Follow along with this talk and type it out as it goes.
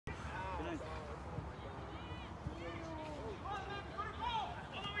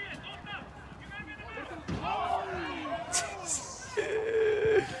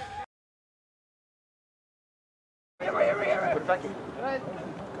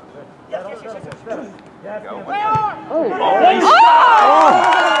Come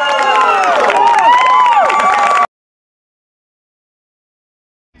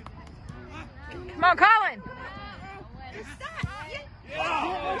on, Colin!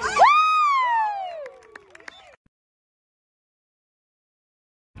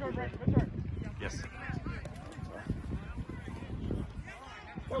 Yes.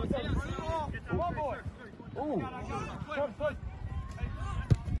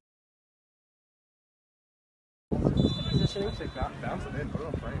 Positioning, bounce it in, put it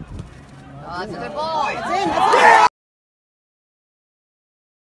on frame. Oh, that's a good ball. It's in. It's in.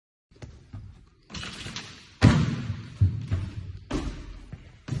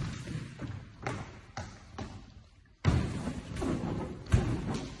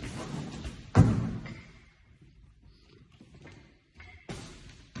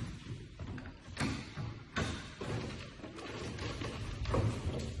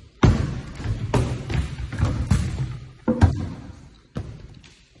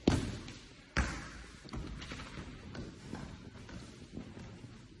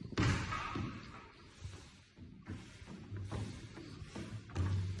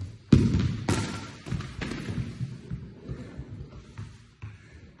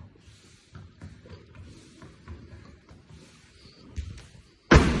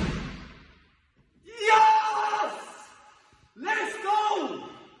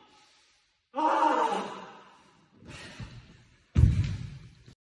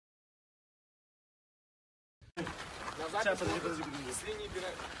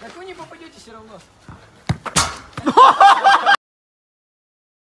 Так вы не попадете все равно.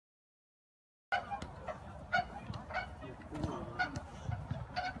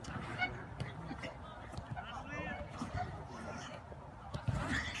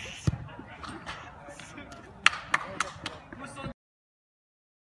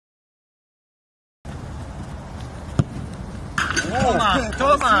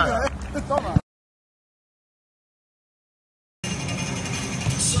 Toma!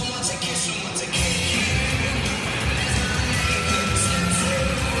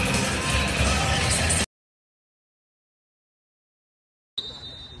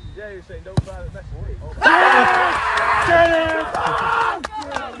 Yeah, you're saying don't buy the best one.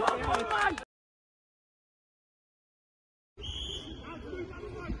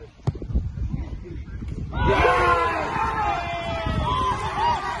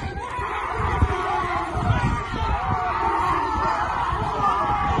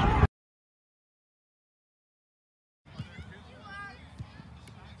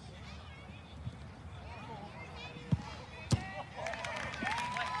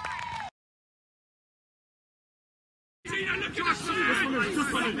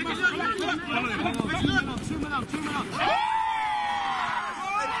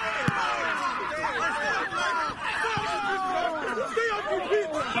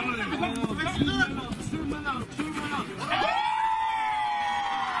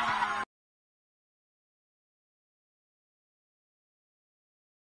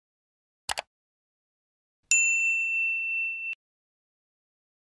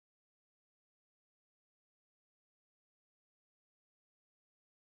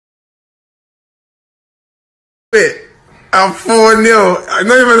 I'm 4-0.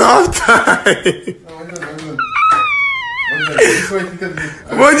 Not even half time.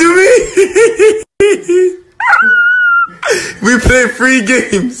 What do you mean? We played 3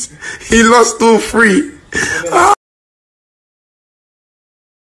 games. He lost all 3.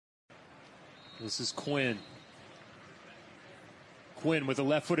 This is Quinn. Quinn with a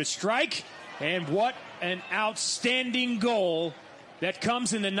left-footed strike. And what an outstanding goal that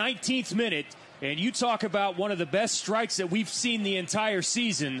comes in the 19th minute. And you talk about one of the best strikes that we've seen the entire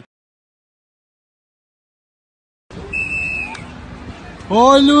season.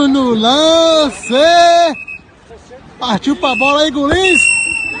 Olho no lance! Partiu pra bola aí, Gulis!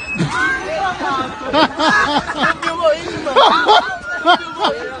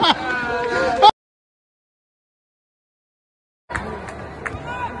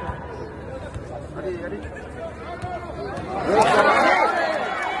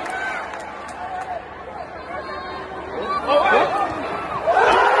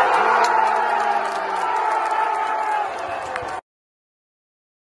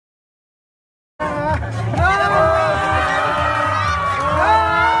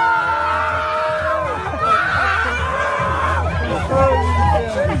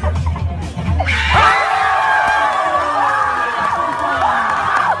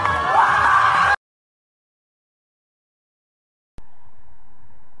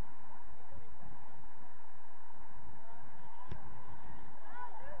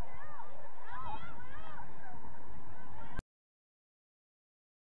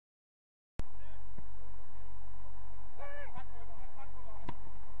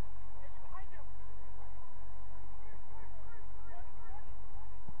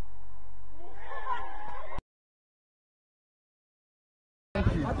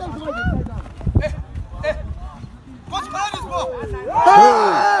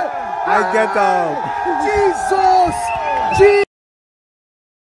 I get out. Jesus! Jesus!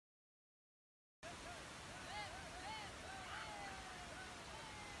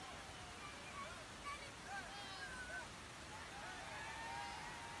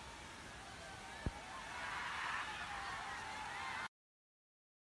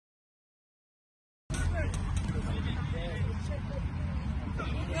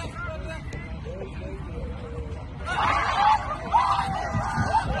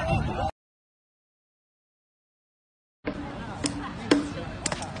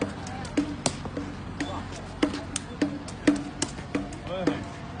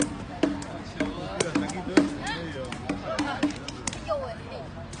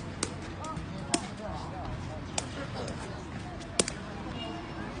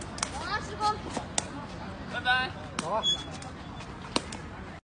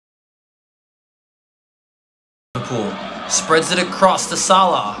 Spreads it across to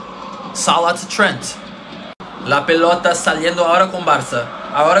Salah. Salah to Trent. La pelota saliendo ahora con Barça.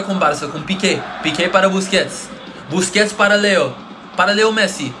 Ahora con Barça, con Piqué. Piqué para Busquets. Busquets para Leo. Para Leo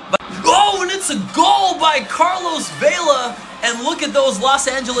Messi. Oh, and it's a goal by Carlos Vela. And look at those Los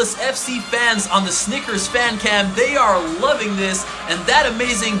Angeles FC fans on the Snickers fan cam. They are loving this. And that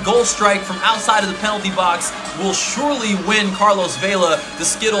amazing goal strike from outside of the penalty box will surely win Carlos Vela the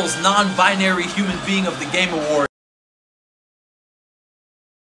Skittles non-binary human being of the game award.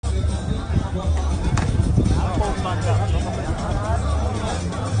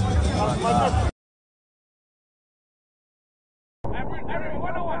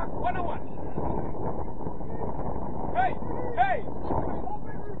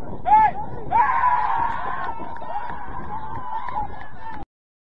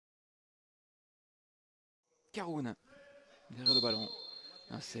 Caroun derrière le ballon.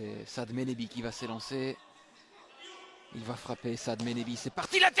 C'est Sad Menebi qui va s'élancer. Il va frapper Sad Menebi. C'est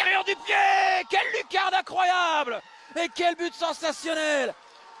parti, l'intérieur du pied. Quelle lucarne incroyable. Et quel but sensationnel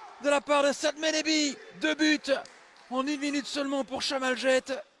de la part de Sad Menebi. 2 buts en 1 minute seulement pour Chamaljet.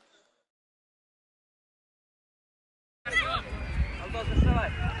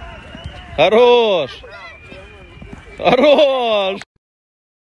 Хорош! Хорош!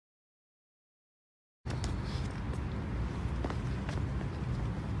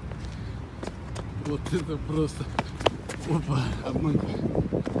 Вот это просто. Опа, обман.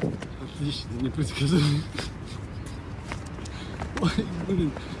 Отлично, непредсказуемо. Ой,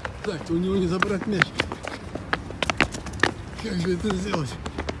 блин. Так-то у него не забрать мяч. Как же это сделать?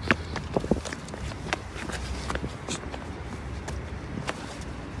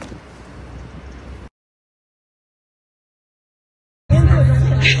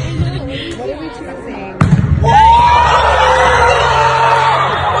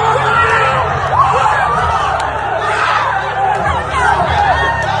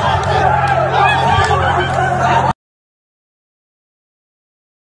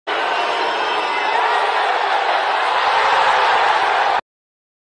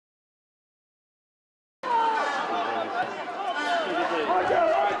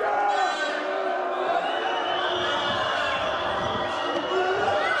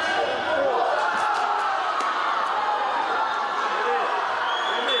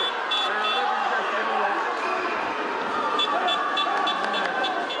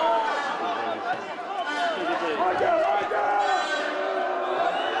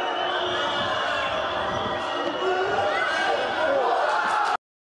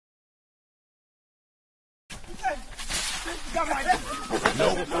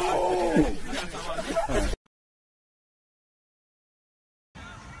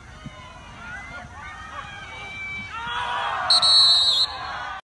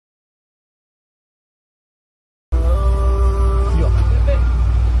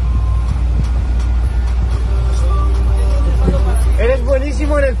 Eres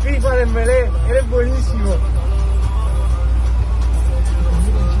buenísimo en el FIFA, Dembélé. Eres buenísimo.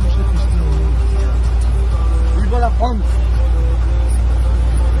 Viva la France.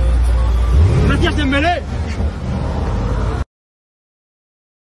 Gracias, Dembélé.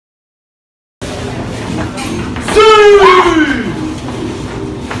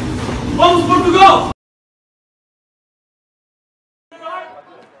 Vamos, Portugal!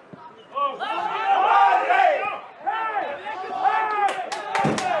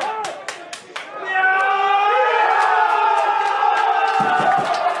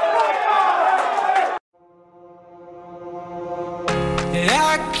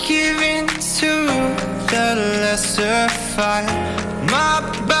 I give in to the lesser fight. My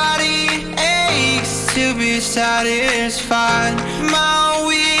body aches to be satisfied. My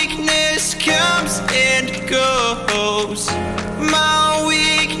will and goes. My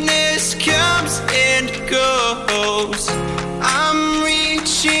weakness comes and goes. I'm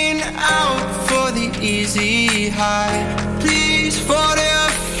reaching out for the easy high.